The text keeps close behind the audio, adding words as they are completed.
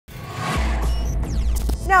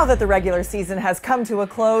Now that the regular season has come to a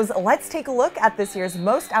close, let's take a look at this year's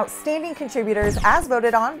most outstanding contributors as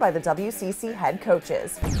voted on by the WCC head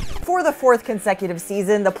coaches. For the fourth consecutive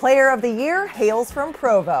season, the Player of the Year hails from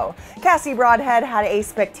Provo. Cassie Broadhead had a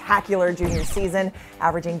spectacular junior season,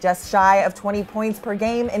 averaging just shy of 20 points per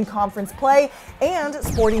game in conference play and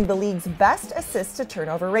sporting the league's best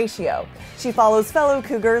assist-to-turnover ratio. She follows fellow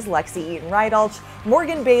Cougars Lexi Eaton-Rydalch,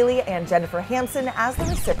 Morgan Bailey, and Jennifer Hampson as the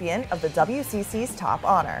recipient of the WCC's top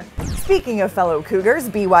honor. Speaking of fellow Cougars,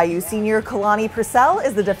 BYU senior Kalani Purcell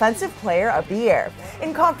is the Defensive Player of the Year.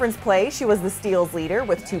 In conference play, she was the steals leader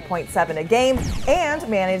with 2.7 a game and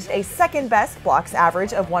managed a second-best blocks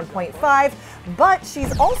average of 1.5, but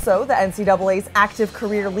she's also the NCAA's active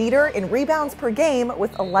career leader in rebounds per game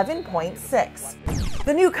with 11.6.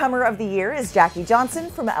 The newcomer of the year is Jackie Johnson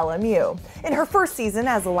from LMU. In her first season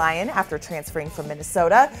as a Lion after transferring from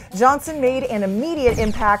Minnesota, Johnson made an immediate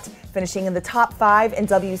impact, finishing in the top 5 in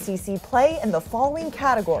WCC play in the following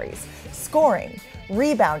categories: scoring,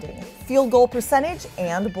 rebounding, field goal percentage,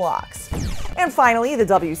 and blocks. And finally, the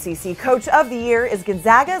WCC Coach of the Year is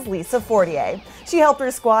Gonzaga's Lisa Fortier. She helped her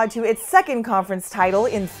squad to its second conference title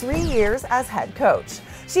in 3 years as head coach.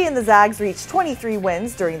 She and the Zags reached 23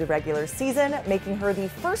 wins during the regular season, making her the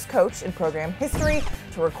first coach in program history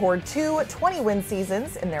to record 2 20-win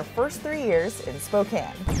seasons in their first 3 years in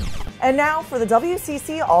Spokane. And now for the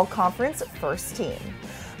WCC All-Conference First Team.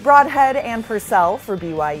 Broadhead and Purcell for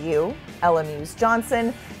BYU, LMU's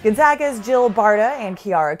Johnson, Gonzaga's Jill Barta and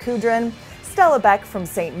Kiara Kudrin, Stella Beck from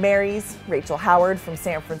St. Mary's, Rachel Howard from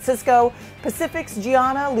San Francisco, Pacific's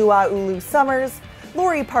Gianna Luaulu Summers,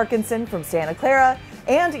 Lori Parkinson from Santa Clara,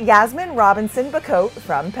 and Yasmin Robinson-Bacote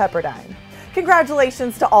from Pepperdine.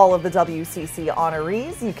 Congratulations to all of the WCC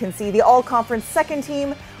honorees. You can see the All-Conference Second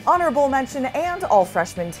Team, Honorable Mention, and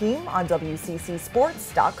All-Freshman Team on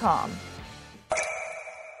WCCSports.com.